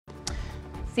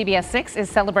CBS 6 is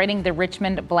celebrating the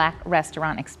Richmond Black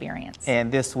Restaurant Experience. And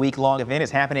this week-long event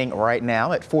is happening right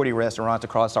now at 40 restaurants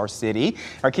across our city.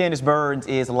 Our Candace Burns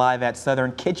is live at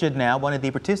Southern Kitchen now, one of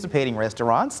the participating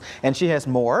restaurants, and she has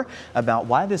more about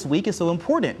why this week is so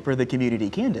important for the community.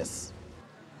 Candace.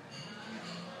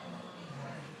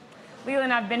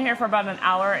 Leland, I've been here for about an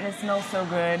hour and it smells so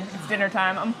good. It's dinner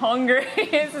time. I'm hungry.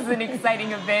 This is an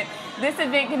exciting event. This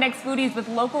event connects foodies with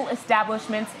local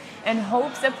establishments in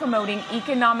hopes of promoting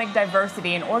economic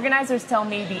diversity. And organizers tell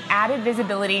me the added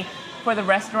visibility for the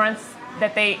restaurants the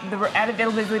added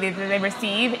visibility that they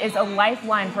receive is a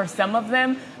lifeline for some of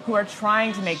them who are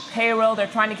trying to make payroll. They're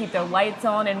trying to keep their lights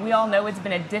on. And we all know it's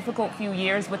been a difficult few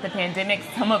years with the pandemic.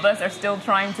 Some of us are still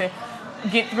trying to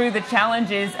get through the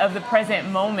challenges of the present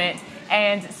moment.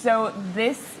 And so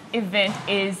this event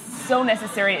is so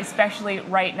necessary, especially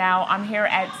right now. I'm here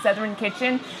at Southern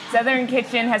Kitchen. Southern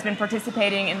Kitchen has been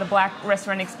participating in the Black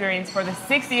Restaurant Experience for the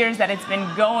 6 years that it's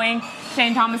been going.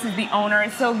 Shane Thomas is the owner.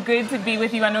 It's so good to be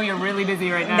with you. I know you're really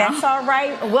busy right now. That's all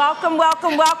right. Welcome,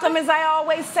 welcome, welcome, as I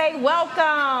always say,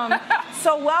 welcome.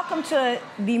 So welcome to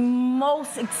the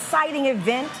most exciting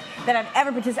event that I've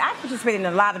ever participated. I've participated in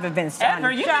a lot of events.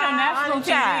 Ever? You've been on national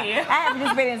TV. I have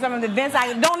participated in some of the events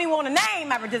I don't even want to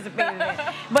name I participated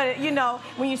in. But, you know,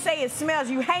 when you say it smells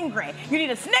you hangry, you need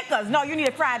a Snickers. No, you need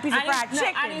a piece of fried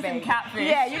chicken. I need some catfish.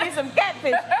 Yeah, you need some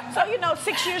catfish. So, you know,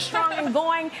 6 years strong and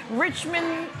going,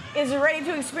 Richmond is ready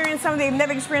to experience something they've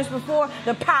never experienced before,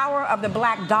 the power of the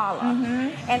black dollar.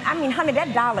 And, I mean, honey,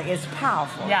 that dollar is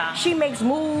powerful. Yeah. She makes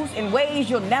moves in ways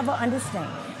you'll never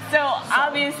understand. So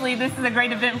obviously this is a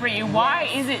great event for you. Why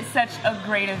is it such a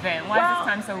great event? Why is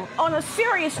this time so... On a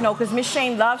serious note, because Miss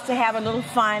Shane loves to have a little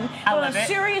fun. On a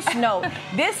serious note,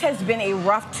 this has been a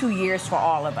rough 2 years for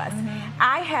all of us.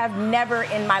 I have never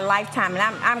in my lifetime, and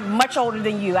I'm much older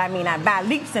than you, I mean, by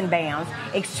leaps and bounds,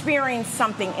 experienced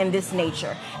something in this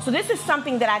nature. So this is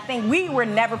something that I think we were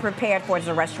never prepared for as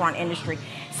a restaurant industry.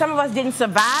 Some of us didn't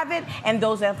survive it, and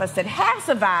those of us that have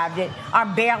survived it are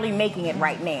barely making it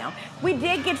right now. We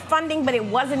did get funding, but it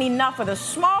wasn't enough for the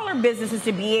smaller businesses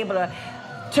to be able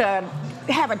to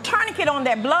have a tourniquet on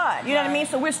their blood, you know what I mean?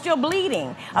 So we're still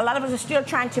bleeding. A lot of us are still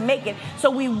trying to make it. So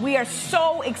we are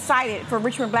so excited for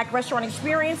Richmond Black Restaurant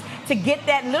Experience to get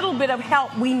that little bit of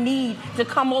help we need to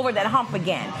come over that hump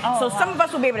again. Some of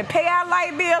us will be able to pay our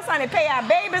light bills, honey, pay our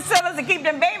babysitters and keep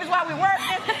them babies while we're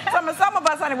working. Some of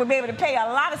us, honey, will be able to pay a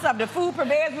lot of stuff. The food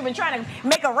purveyors we've been trying to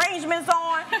make arrangements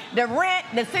on, the rent,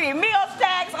 the city meal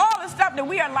tax, all the stuff that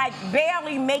we are like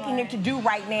barely making it to do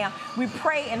right now. We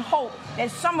pray and hope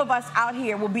that some of us out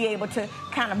here will be able to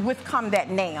kind of overcome that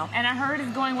now. And I heard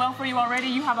it's going well for you already.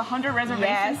 You have 100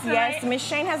 reservations tonight. Yes. Miss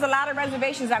Shane has a lot of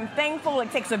reservations. I'm thankful.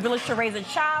 It takes a village to raise a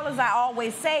child, as I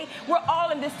always say. We're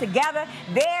all in this together.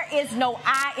 There is no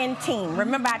I in team.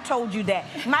 Remember, I told you that.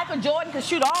 Michael Jordan could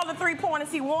shoot all the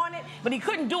three-pointers he wanted, but he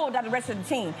couldn't do it without the rest of the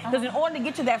team. Because in order to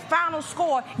get to that final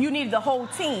score, you needed the whole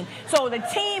team. So the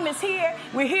team is here.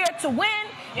 We're here to win.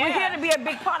 We're here to be a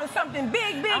big part of something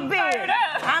big, big, big.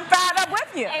 I'm fired up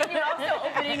with you. And you're also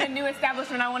opening a new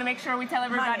establishment. I want to make sure we tell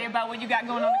everybody about what you got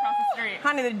going on across the street.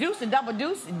 Honey, the Deuce, the Double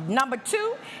Deuce,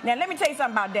 #2. Now, let me tell you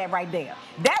something about that right there.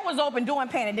 That was open during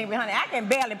pandemic, honey. I can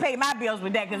barely pay my bills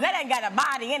with that because that ain't got a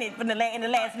body in it in the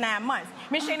last 9 months.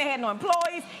 Miss Shane had no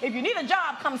employees. If you need a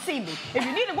job, come see me. If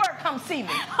you need to work, come see me.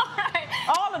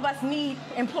 All of us need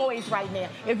employees right now.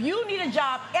 If you need a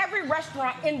job, every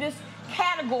restaurant in this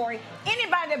category,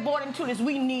 anybody that bought into this,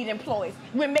 we need employees.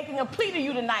 We're making a plea to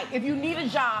you tonight. If you need a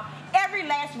job, every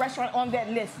last restaurant on that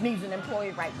list needs an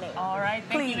employee right now. All right.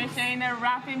 Thank you, Miss Shane. They're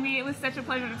wrapping me. It was such a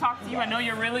pleasure to talk to you. I know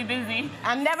you're really busy.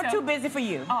 I'm never too busy for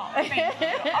you. Oh, thank you.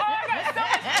 Oh, I got so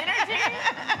much energy.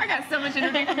 I got so much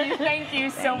energy from you. Thank you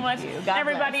so much.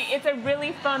 Everybody, it's a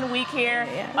really fun week here,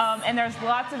 and there's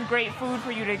lots of great food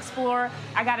for you to explore.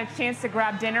 I got a chance to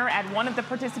grab dinner at one of the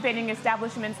participating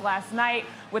establishments last night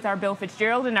with our Bill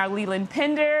Fitzgerald and our Leland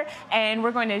Pender, and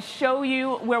we're going to show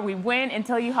you where we went and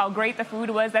tell you how great the food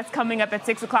was. That's coming up at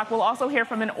 6 o'clock. We'll also hear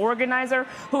from an organizer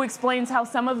who explains how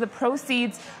some of the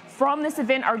proceeds from this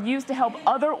event are used to help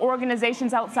other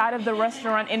organizations outside of the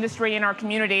restaurant industry in our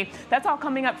community. That's all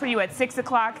coming up for you at 6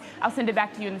 o'clock. I'll send it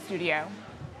back to you in the studio.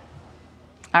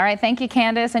 All right, thank you,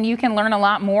 Candace. And you can learn a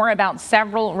lot more about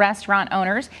several restaurant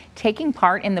owners taking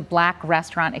part in the Black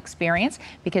Restaurant Experience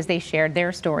because they shared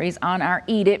their stories on our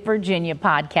Eat It Virginia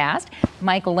podcast.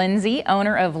 Mike Lindsay,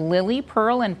 owner of Lily,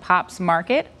 Pearl, and Pops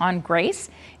Market on Grace,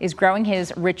 is growing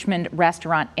his Richmond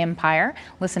restaurant empire.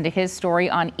 Listen to his story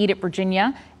on Eat It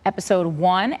Virginia, episode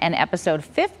 1 and episode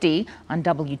 50 on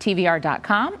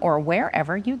WTVR.com or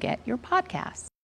wherever you get your podcasts.